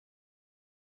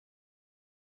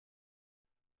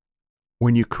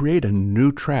When you create a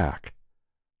new track,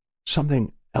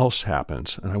 something else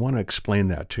happens, and I want to explain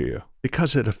that to you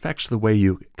because it affects the way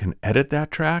you can edit that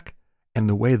track and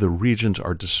the way the regions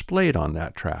are displayed on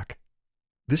that track.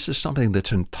 This is something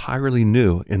that's entirely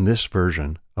new in this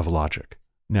version of Logic.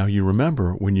 Now, you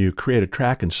remember when you create a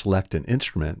track and select an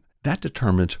instrument, that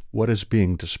determines what is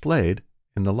being displayed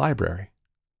in the library.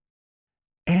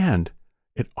 And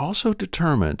it also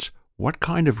determines what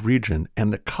kind of region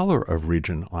and the color of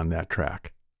region on that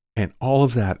track. And all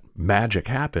of that magic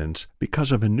happens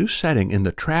because of a new setting in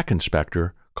the track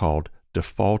inspector called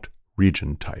default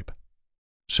region type.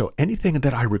 So anything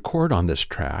that I record on this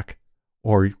track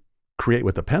or create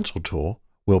with the pencil tool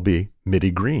will be MIDI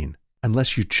green,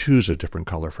 unless you choose a different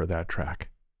color for that track.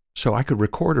 So I could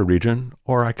record a region,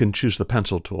 or I can choose the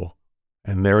pencil tool,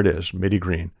 and there it is, MIDI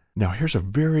green. Now here's a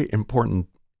very important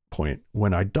point.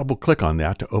 When I double click on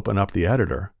that to open up the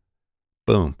editor,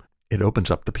 boom, it opens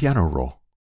up the piano roll.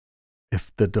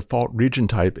 If the default region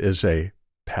type is a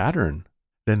pattern,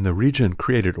 then the region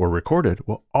created or recorded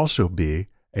will also be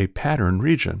a pattern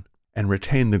region and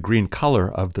retain the green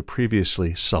color of the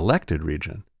previously selected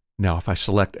region. Now, if I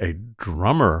select a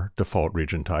drummer default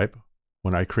region type,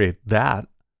 when I create that,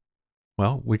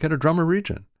 well, we get a drummer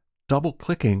region.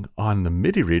 Double-clicking on the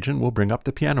MIDI region will bring up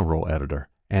the piano roll editor,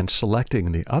 and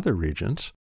selecting the other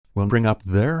regions will bring up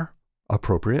their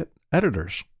appropriate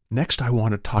editors. Next, I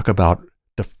want to talk about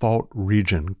default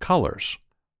region colors.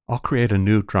 I'll create a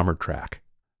new drummer track,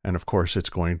 and of course, it's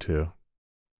going to,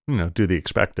 do the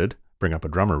expected, bring up a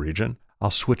drummer region. I'll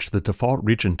switch the default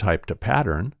region type to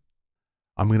pattern.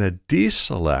 I'm going to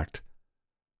deselect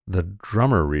the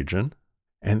drummer region,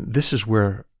 and this is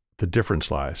where the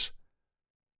difference lies.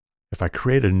 If I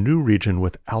create a new region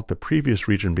without the previous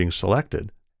region being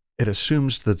selected, it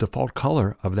assumes the default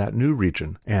color of that new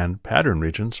region, and pattern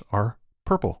regions are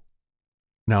purple.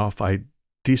 Now, if I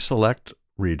deselect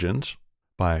regions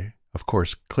by, of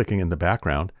course, clicking in the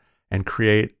background and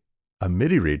create a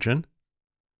MIDI region,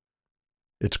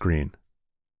 it's green.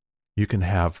 You can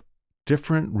have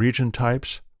different region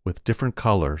types with different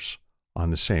colors on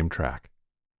the same track.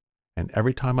 And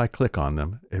every time I click on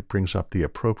them, it brings up the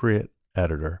appropriate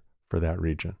editor for that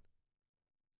region.